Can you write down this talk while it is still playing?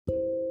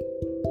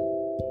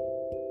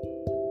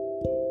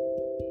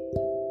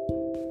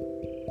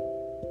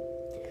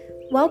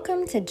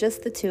Welcome to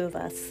Just the Two of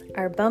Us,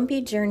 our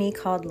bumpy journey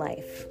called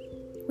life.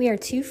 We are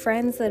two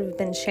friends that have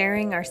been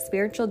sharing our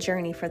spiritual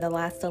journey for the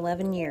last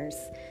 11 years.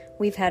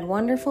 We've had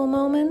wonderful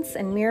moments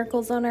and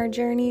miracles on our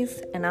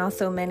journeys, and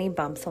also many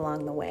bumps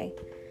along the way.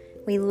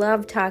 We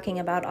love talking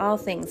about all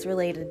things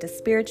related to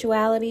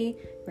spirituality,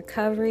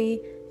 recovery,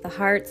 the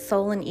heart,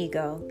 soul, and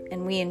ego,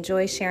 and we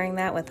enjoy sharing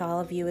that with all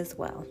of you as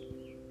well.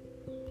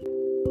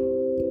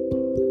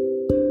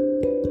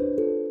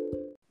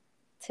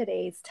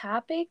 Today's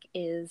topic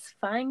is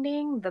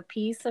finding the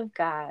peace of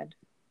God.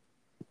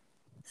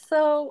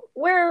 So,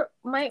 where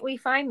might we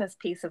find this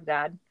peace of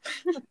God?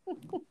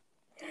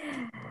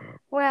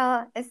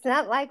 Well, it's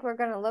not like we're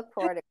going to look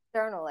for it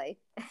externally.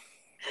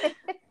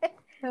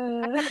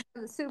 I'm going to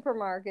the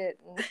supermarket.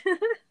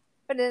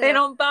 They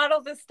don't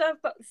bottle this stuff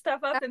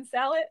up and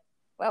sell it?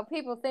 Well,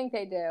 people think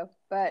they do,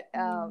 but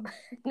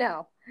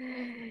no,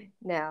 they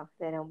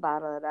don't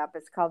bottle it up.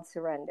 It's called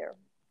surrender.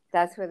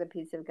 That's where the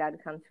peace of God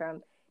comes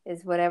from,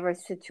 is whatever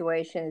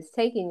situation is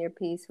taking your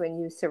peace. When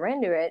you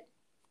surrender it,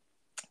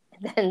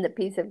 then the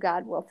peace of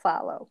God will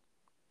follow.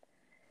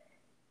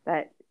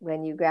 But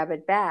when you grab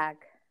it back,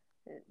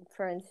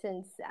 for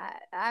instance,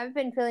 I've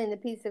been feeling the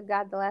peace of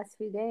God the last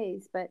few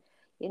days, but,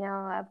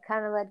 I've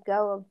kind of let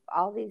go of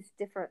all these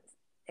different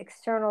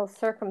external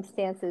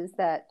circumstances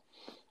that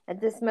at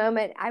this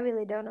moment I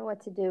really don't know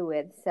what to do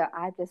with. So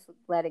I just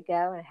let it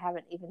go and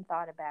haven't even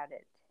thought about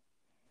it.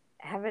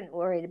 I haven't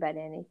worried about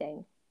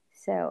anything.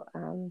 So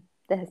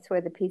that's where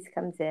the peace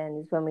comes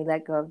in, is when we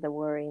let go of the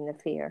worry and the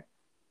fear.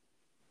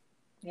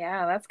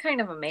 Yeah, that's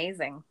kind of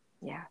amazing.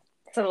 Yeah.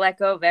 To let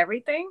go of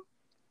everything?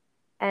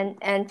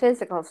 And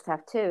physical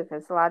stuff too,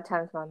 because a lot of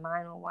times my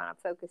mind will want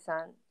to focus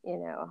on,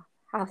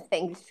 how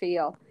things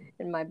feel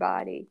in my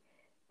body.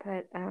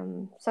 But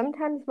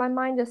sometimes my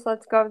mind just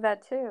lets go of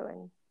that too,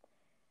 and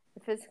the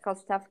physical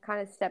stuff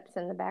kind of steps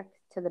in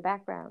the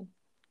background,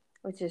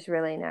 which is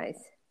really nice.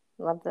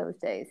 Love those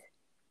days.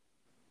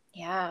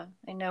 Yeah,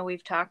 I know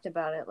we've talked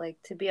about it, like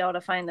to be able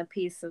to find the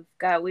peace of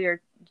God. We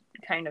were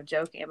kind of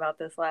joking about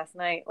this last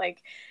night,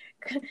 like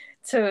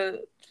to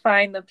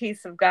find the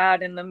peace of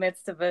God in the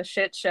midst of a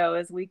shit show,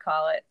 as we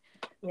call it,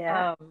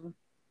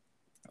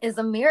 is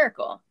a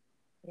miracle.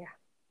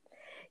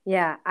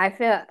 Yeah, I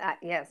feel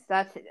yes.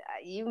 That's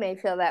you may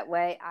feel that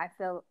way. I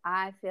feel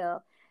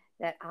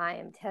that I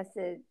am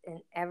tested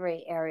in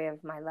every area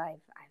of my life.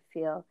 I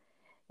feel,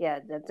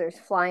 that there's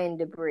flying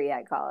debris.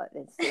 I call it.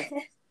 It's just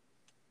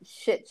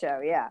shit show.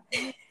 Yeah,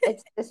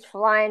 it's just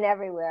flying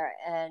everywhere,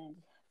 and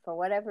for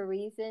whatever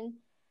reason,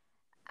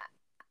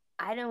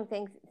 I don't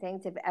think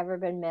things have ever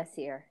been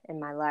messier in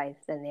my life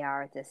than they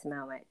are at this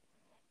moment.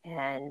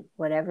 And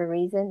whatever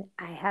reason,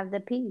 I have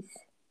the peace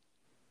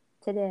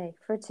today.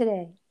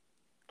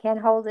 Can't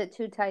hold it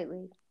too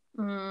tightly.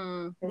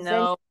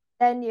 No.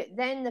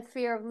 Then the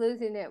fear of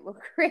losing it will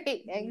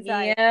create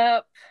anxiety.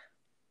 Yep.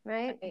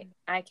 Right?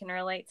 I can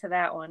relate to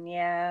that one.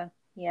 Yeah.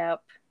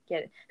 Yep.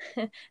 Get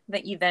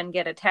that you then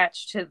get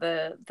attached to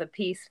the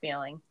peace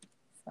feeling.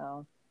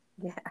 So.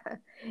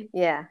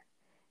 Yeah.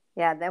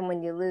 Then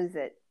when you lose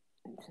it,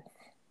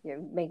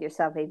 you make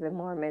yourself even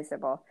more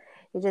miserable.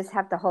 You just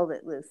have to hold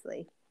it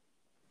loosely.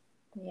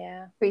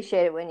 Yeah.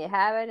 Appreciate it when you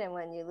have it, and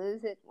when you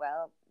lose it,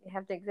 well, you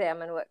have to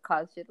examine what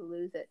caused you to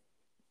lose it.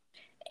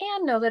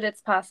 And know that it's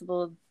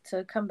possible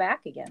to come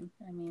back again.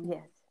 I mean,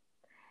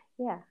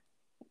 yes.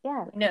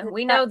 Yeah.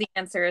 We know the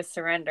answer is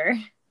surrender.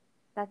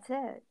 That's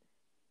it.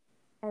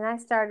 And I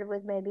started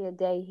with maybe a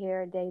day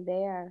here, a day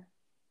there,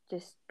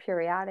 just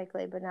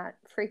periodically, but not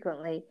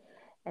frequently.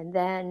 And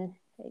then,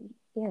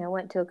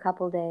 went to a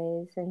couple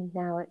days, and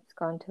now it's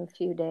gone to a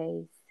few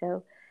days.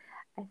 So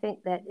I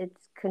think that it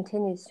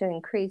continues to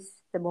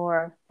increase the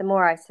more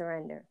I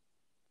surrender.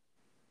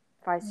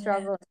 If I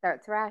struggle and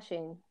start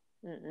thrashing,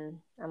 I'm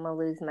going to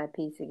lose my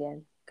peace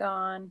again.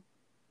 Gone.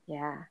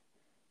 Yeah.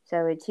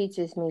 So it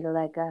teaches me to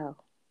let go.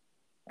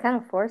 It kind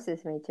of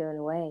forces me to, in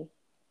a way.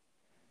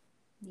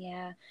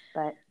 Yeah.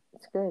 But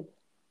it's good.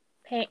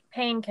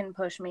 Pain can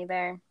push me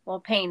there. Well,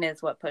 pain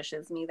is what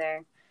pushes me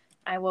there.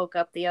 I woke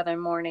up the other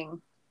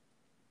morning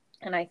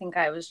and I think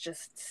I was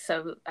just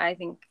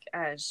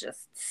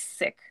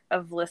sick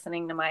of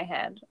listening to my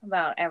head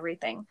about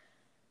everything.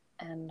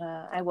 And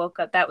I woke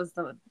up, that was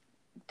the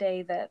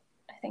day that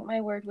I think my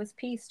word was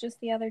peace,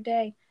 just the other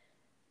day.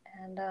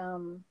 And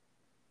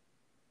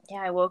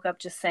I woke up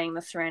just saying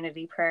the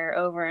serenity prayer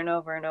over and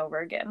over and over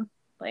again.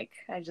 Like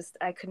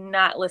I could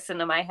not listen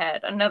to my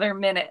head another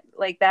minute.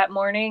 Like that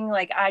morning,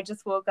 like I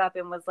just woke up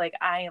and was like,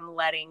 I am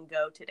letting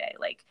go today.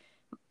 Like,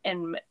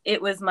 and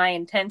it was my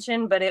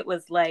intention, but it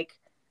was like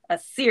a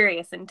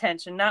serious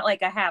intention, not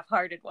like a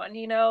half-hearted one,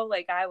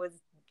 like I was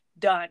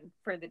done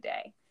for the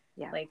day.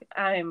 Yeah. Like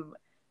I'm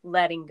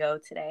letting go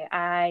today.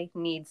 I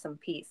need some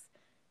peace.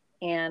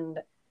 And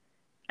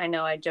I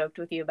know I joked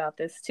with you about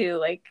this too.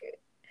 Like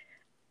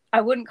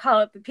I wouldn't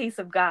call it the peace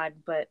of God,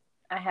 but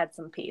I had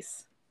some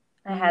peace.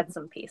 I had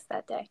some peace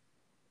that day.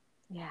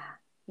 Yeah.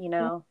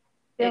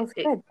 Feels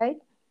good, right?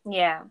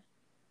 Yeah.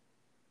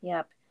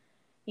 Yep.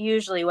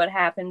 Usually what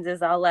happens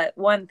is I'll let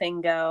one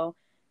thing go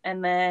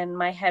and then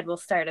my head will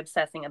start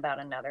obsessing about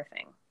another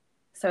thing.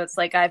 So it's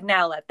like I've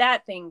now let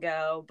that thing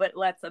go, but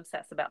let's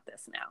obsess about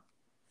this now.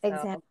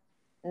 Exactly. So,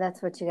 And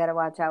that's what you got to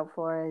watch out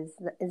for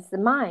is the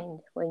mind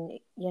when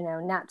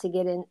not to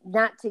get in,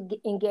 not to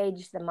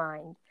engage the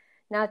mind,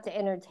 not to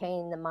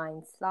entertain the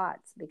mind's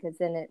thoughts because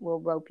then it will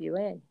rope you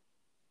in.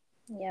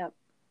 yep.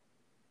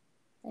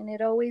 And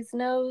it always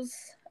knows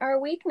our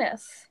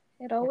weakness.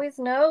 It Yeah. always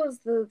knows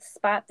the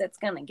spot that's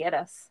going to get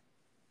us.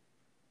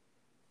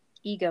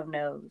 Ego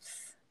knows.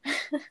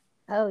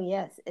 Oh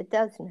yes, it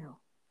does know.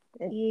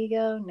 It,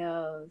 Ego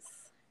knows.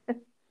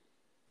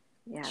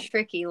 yeah.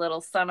 Tricky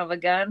little son of a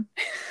gun.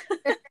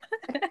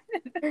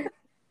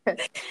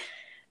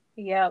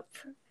 Yep.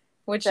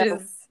 Which So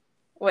is,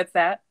 what's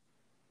that?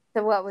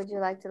 so what would you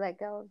like to let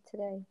go of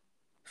today?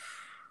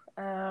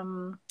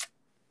 Um,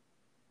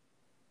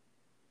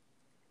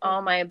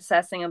 all my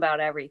obsessing about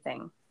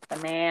everything. The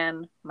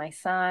man, my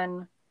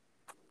son,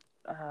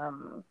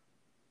 um,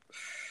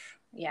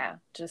 yeah,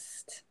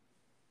 just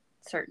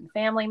certain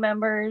family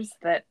members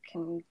that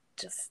can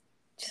just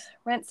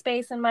rent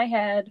space in my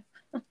head.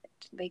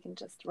 They can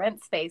just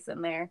rent space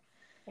in there.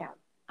 Yeah.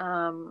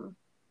 Um,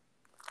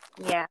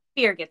 yeah,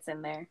 fear gets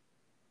in there.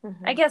 I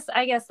Hmm. guess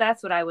I guess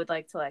that's what I would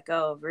like to let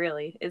go of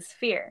really is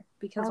fear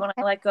because when I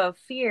Okay. let go of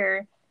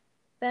fear,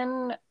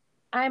 then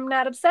I'm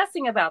not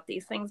obsessing about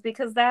these things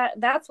because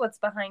that's what's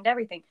behind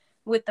everything.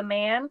 With the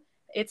man,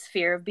 it's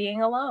fear of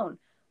being alone.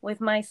 With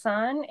my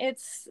son,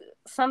 it's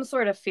some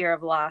sort of fear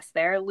of loss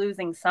there,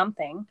 losing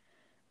something.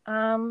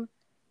 Um,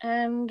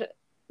 and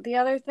the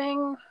other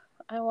thing,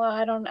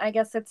 I don't. I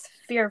guess it's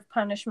fear of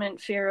punishment,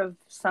 fear of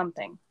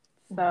something.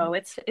 Hmm. So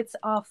it's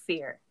all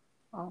fear,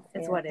 All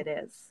is fear. what it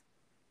is.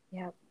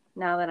 Yep.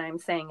 Now that I'm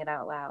saying it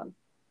out loud,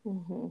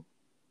 Hmm.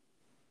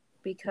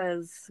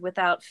 because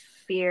without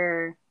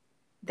fear,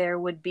 there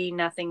would be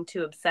nothing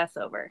to obsess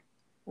over.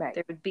 Right.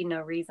 There would be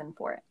no reason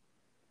for it.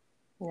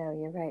 No,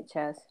 you're right,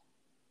 Chess.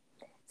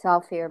 It's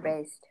all fear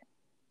based.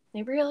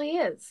 It really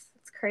is.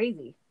 It's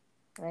crazy.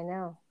 I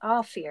know.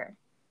 All fear,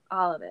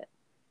 all of it.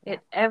 Yep.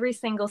 It every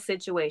single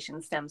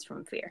situation stems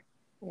from fear.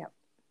 Yep.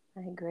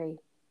 I agree.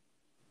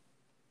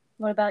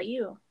 What about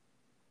you?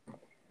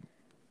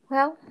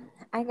 Well,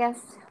 I guess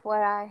what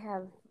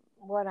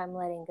I'm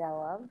letting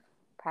go of,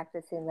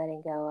 practicing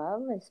letting go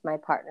of, is my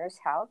partner's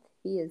health.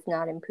 He is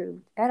not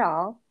improved at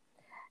all.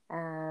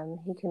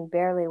 He can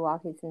barely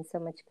walk. He's in so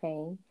much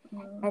pain,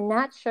 Mm, and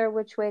not sure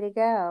which way to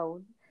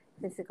go.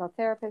 Physical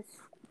therapist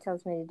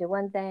tells me to do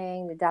one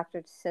thing. The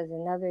doctor says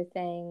another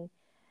thing.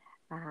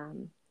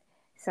 Um,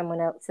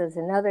 Someone else says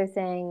another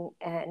thing,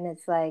 and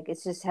it's like it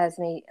just has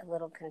me a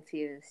little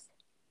confused.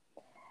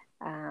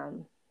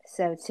 Um,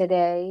 so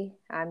today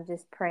I'm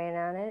just praying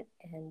on it,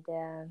 and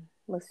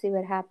we'll see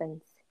what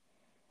happens.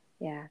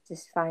 Yeah,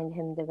 just find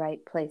him the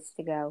right place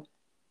to go.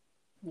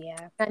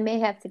 yeah. I may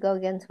have to go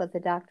against what the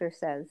doctor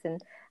says,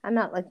 and I'm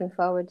not looking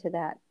forward to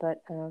that.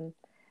 But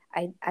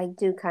I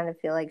do kind of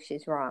feel like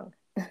she's wrong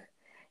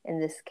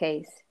in this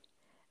case.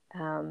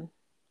 Um,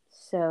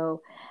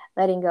 so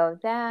letting go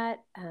of that,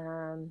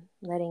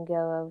 letting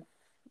go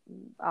of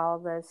all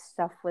the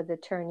stuff with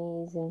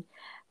attorneys and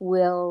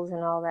wills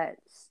and all that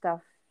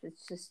stuff.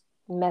 It's just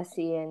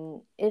messy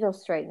and it'll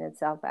straighten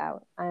itself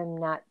out. I'm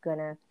not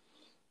gonna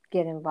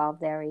get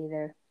involved there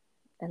either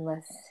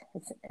unless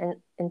it's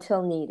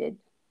until needed.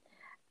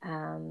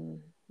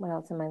 What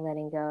else am I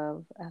letting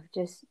go of?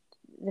 Just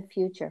the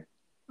future.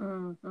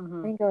 Mm-hmm.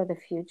 Letting go of the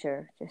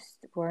future.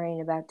 Just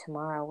worrying about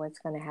tomorrow. What's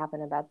going to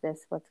happen about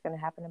this? What's going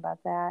to happen about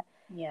that?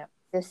 Yeah.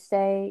 Just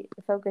stay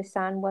focused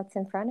on what's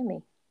in front of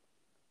me.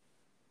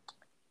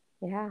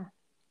 Yeah,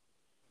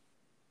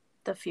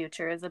 The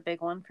future is a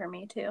big one for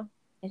me too.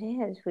 it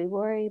is. We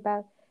worry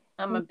about,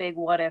 I'm a big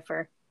what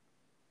ifer.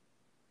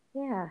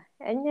 yeah.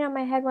 And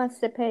my head wants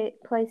to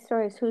play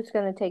stories. Who's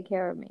going to take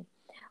care of me?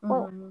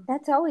 Well, Mm-hmm.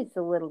 that's always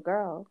the little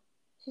girl.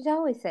 She's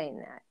always saying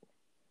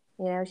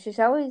that. She's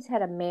always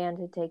had a man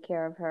to take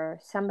care of her,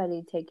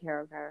 somebody to take care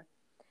of her.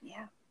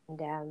 Yeah.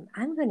 And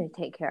I'm going to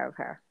take care of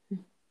her.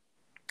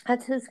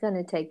 That's who's going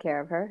to take care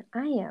of her. I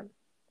am. Yeah.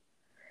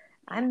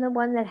 I'm the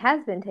one that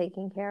has been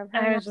taking care of her.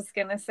 I Now, was just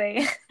gonna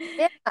say.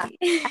 yeah,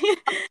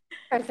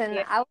 and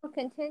Yeah. I will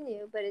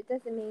continue, but it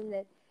doesn't mean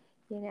that,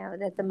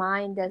 that the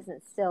mind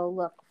doesn't still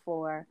look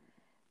for,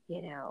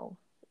 you know,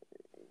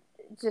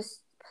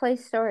 just play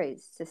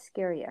stories to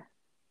scare you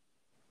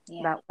Yeah.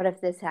 about what if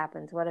this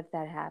happens, what if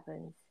that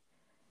happens.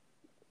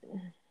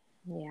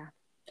 Yeah.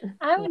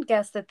 I Yeah. would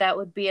guess that that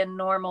would be a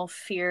normal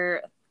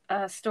fear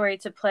story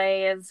to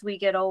play as we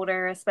get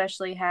older,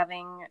 especially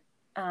having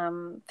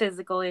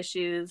physical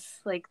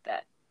issues like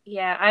that.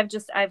 Yeah,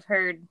 I've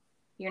heard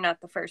you're not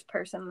the first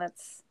person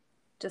that's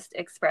just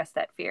expressed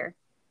that fear,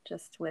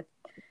 just with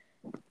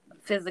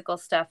physical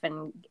stuff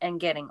and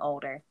getting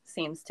older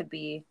seems to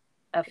be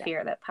a Yeah.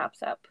 fear that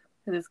pops up.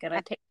 Who's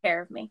gonna take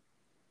care of me?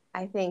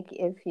 I think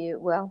if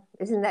well,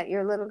 isn't that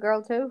your little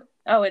girl too?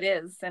 Oh, it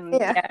is, and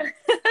Yeah.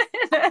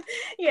 yeah,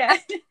 yeah,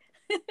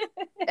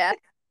 Yeah.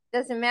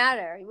 Doesn't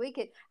matter.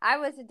 I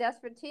was a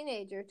desperate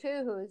teenager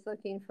too who was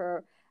looking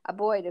for a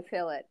boy to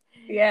fill it.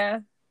 yeah.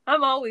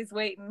 I'm always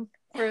waiting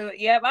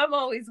yep, I'm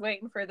always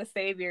waiting for the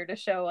savior to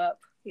show up.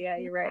 Yeah,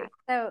 Yeah. you're right.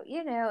 So,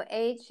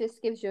 age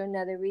just gives you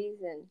another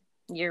reason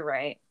You're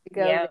right. to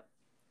go there,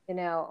 Yep.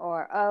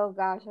 or, oh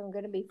gosh, I'm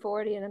going to be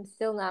 40 and I'm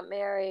still not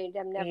married.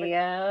 I'm never going to.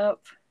 Yep.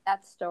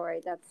 That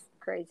story, that's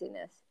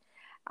craziness.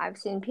 I've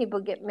seen people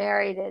get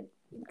married at,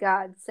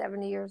 God,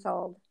 70 years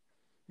old.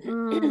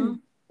 Mm,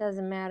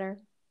 Doesn't matter.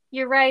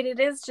 you're right. It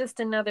is just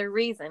another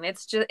reason. Yeah.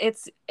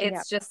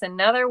 It's just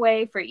another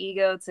way for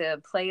ego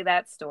to play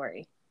that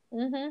story.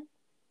 Mm-hmm.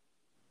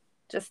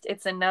 Just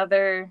it's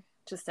another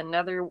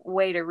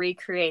way to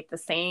recreate the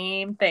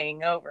same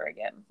thing over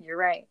again. You're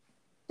right.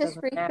 Just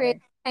Doesn't recreate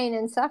matter. pain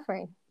and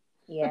suffering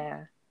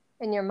Yeah.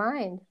 in your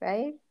mind,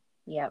 right?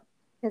 Yep.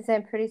 Because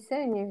then pretty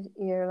soon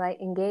you're like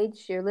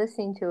engaged, you're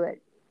listening to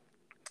it.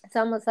 It's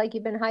almost like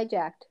you've been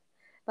hijacked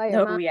by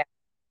your Oh mind. yeah.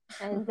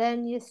 And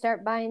then you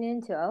start buying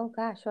into, oh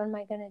gosh, what am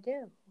I going to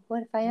do?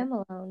 What if I am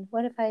alone?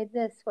 What if I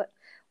this?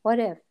 What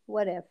if,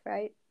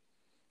 right?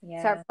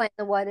 Start Yeah. playing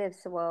the what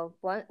ifs. Well,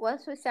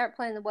 once we start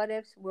playing the what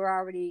ifs, we're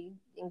already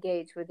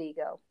engaged with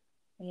ego.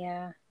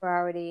 Yeah. We're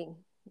already,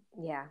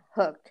 yeah,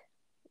 hooked.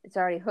 It's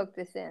already hooked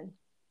us in.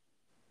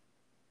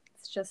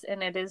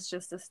 And it is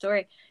just a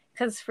story.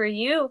 Because for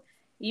you,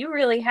 you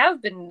really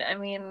have been. I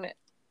mean,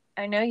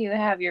 I know you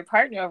have your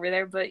partner over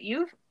there, but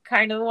you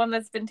kind of the one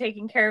that's been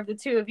taking care of the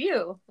two of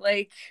you.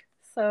 Like,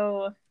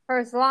 so, For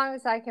as long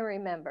as I can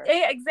remember.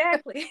 yeah,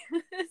 exactly.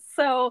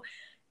 So,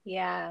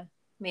 yeah,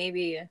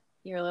 maybe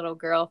your little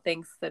girl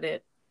thinks that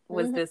it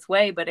was Hmm. this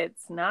way, but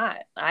it's not.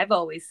 I've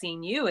always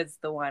seen you as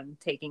the one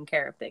taking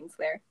care of things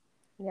there.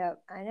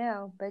 Yep, I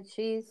know. But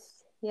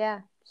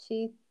yeah,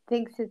 she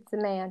thinks it's a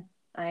man.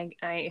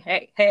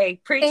 Hey,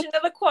 Think- preaching to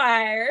the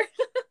choir.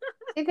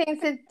 She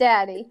thinks it's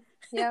daddy.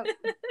 Yep.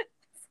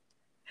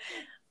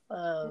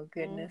 Oh, Mm.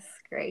 goodness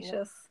Yep.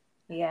 gracious.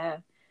 Yeah.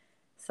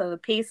 So the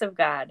peace of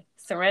God,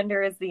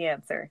 surrender is the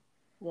answer.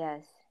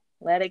 Yes.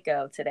 Let it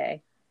go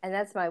today. And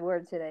that's my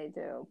word today,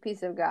 too.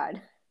 Peace of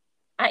God.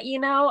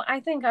 I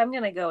think I'm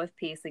going to go with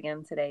peace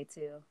again today,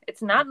 too.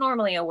 It's not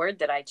normally a word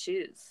that I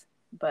choose,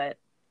 but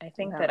I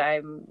think that Well,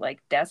 I'm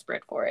like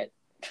desperate for it.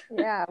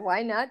 yeah,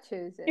 why not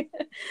choose it?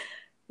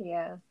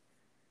 Yeah.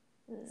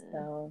 Mm.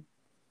 So,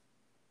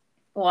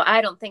 well,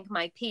 I don't think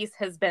my peace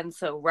has been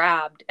so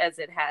robbed as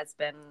it has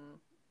been,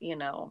 you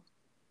know,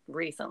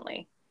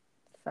 recently.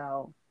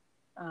 So,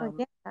 Well, um,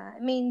 yeah. I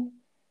mean,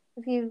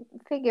 if you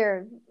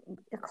figure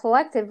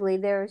collectively,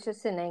 there's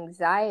just an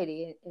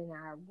anxiety in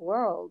our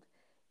world.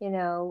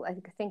 I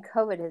think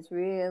COVID has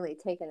really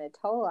taken a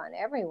toll on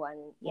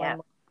everyone. yeah,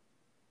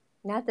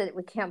 Not that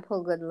we can't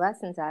pull good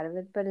lessons out of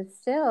it, but it's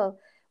still,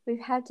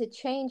 we've had to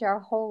change our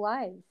whole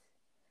lives.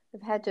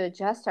 We've had to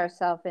adjust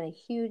ourselves in a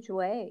huge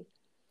way.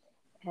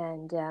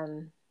 And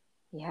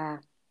yeah,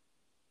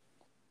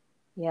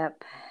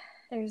 yep.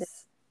 Just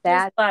there's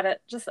that,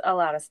 a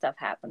lot of stuff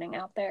happening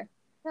out there.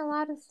 a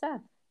lot of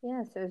stuff.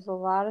 Yes, there's a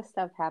lot of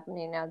stuff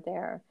happening out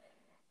there.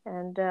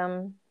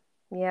 And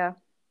yeah,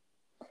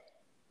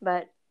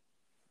 but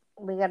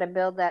we got to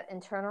build that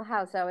internal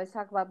house. I always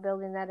talk about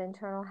building that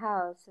internal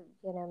house,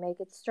 make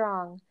it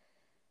strong.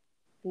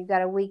 If you've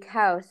got a weak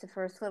house, the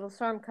first little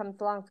storm comes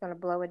along, it's going to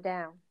blow it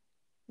down,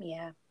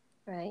 Yeah,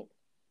 right?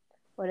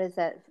 What is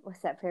that? What's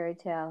that fairy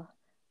tale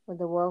with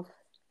the wolf?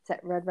 Is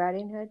that Red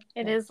Riding Hood?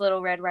 it No. is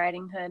Little Red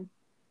Riding Hood.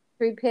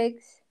 Three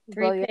pigs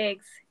Three blow your.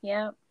 pigs.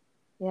 Yeah,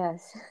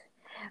 Yes.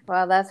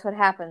 Well, that's what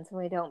happens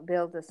when we don't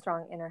build a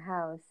strong inner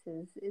house.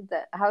 Is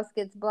the house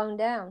gets blown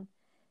down.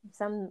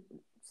 Some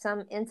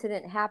some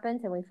incident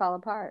happens and we fall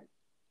apart.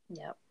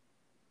 yep.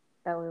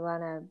 But we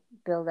want to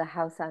build a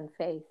house on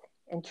faith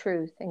and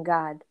truth and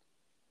God.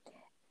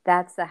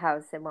 That's the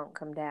house that won't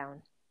come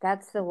down.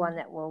 That's the one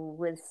that will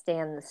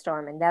withstand the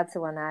storm. And that's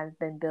the one I've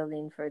been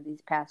building for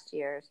these past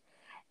years.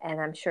 And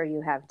I'm sure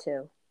you have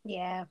too,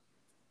 Yeah.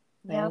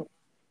 Yep. right?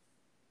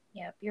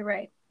 Yep. You're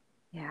right.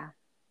 Yeah.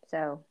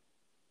 So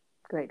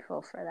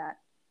grateful for that.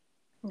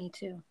 Me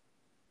too.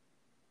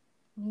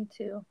 Me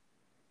too.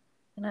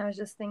 And I was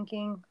just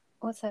thinking,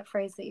 what's that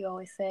phrase that you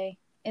always say?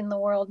 In the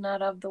world,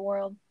 not of the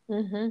world.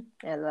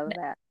 I love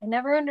that.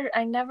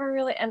 I never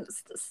really, and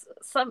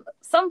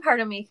some part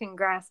of me can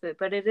grasp it,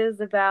 but it is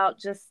about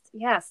just,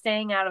 yeah,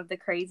 staying out of the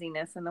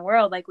craziness in the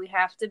world. Like we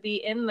have to be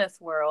in this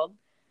world,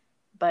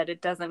 but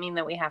it doesn't mean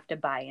that we have to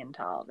buy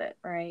into all of it,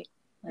 right?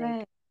 Like,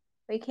 Right.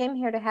 We came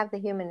here to have the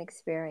human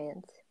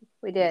experience.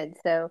 We did.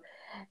 So,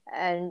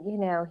 and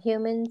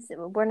humans,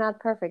 we're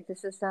not perfect.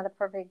 This is not a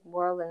perfect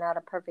world and not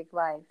a perfect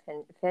life.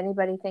 And if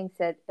anybody thinks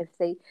that,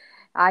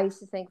 I used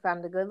to think if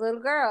I'm the good little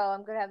girl,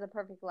 I'm going to have the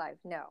perfect life.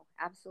 No,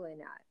 absolutely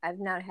not. I've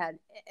not had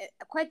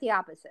quite the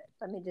opposite.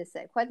 Let me just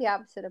say, quite the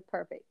opposite of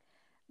perfect.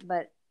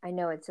 But I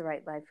know it's the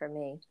right life for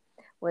me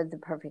with the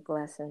perfect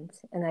lessons.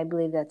 And I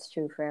believe that's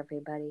true for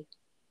everybody.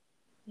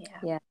 yeah,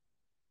 Yeah.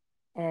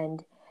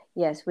 And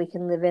yes, we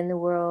can live in the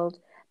world,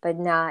 but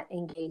not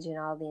engage in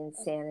all the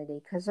insanity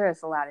because there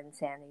is a lot of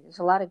insanity. There's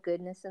a lot of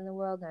goodness in the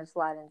world, and there's a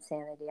lot of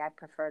insanity. I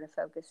prefer to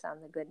focus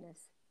on the goodness.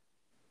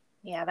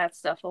 yeah, that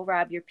stuff will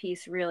rob your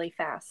peace really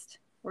fast,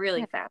 really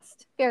Yeah,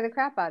 fast. scare the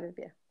crap out of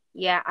you.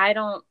 Yeah, I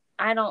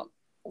don't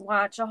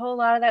watch a whole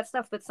lot of that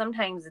stuff, but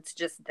sometimes it's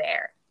just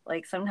there.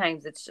 Like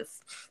sometimes it's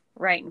just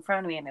right in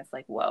front of me and it's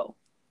like, whoa.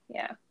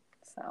 Yeah.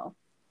 So,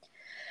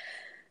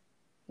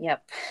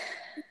 yep.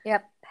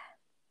 Yep.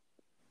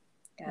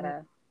 Yep.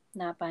 Gotta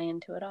not buy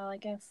into it all, I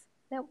guess.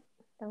 Nope.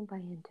 Don't buy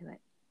into it.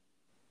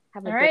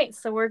 Have a All day. right,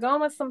 so we're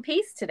going with some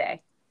peace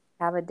today.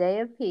 Have a day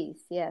of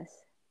peace. Yes.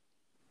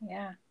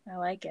 Yeah, I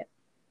like it.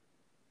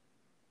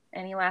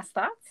 Any last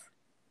thoughts?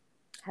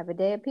 Have a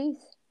day of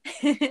peace.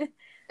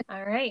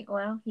 All right,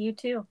 well, you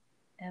too.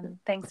 And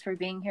thanks for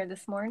being here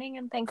this morning,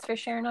 and thanks for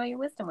sharing all your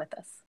wisdom with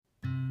us.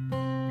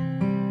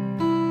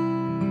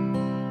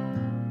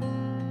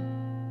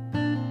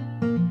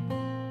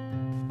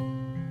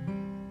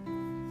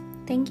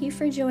 Thank you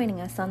for joining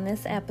us on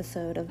this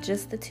episode of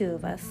Just the Two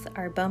of Us,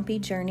 our bumpy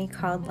journey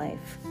called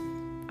life.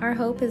 Our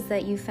hope is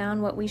that you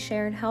found what we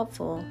shared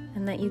helpful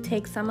and that you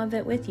take some of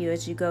it with you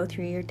as you go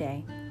through your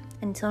day.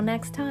 Until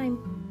next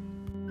time.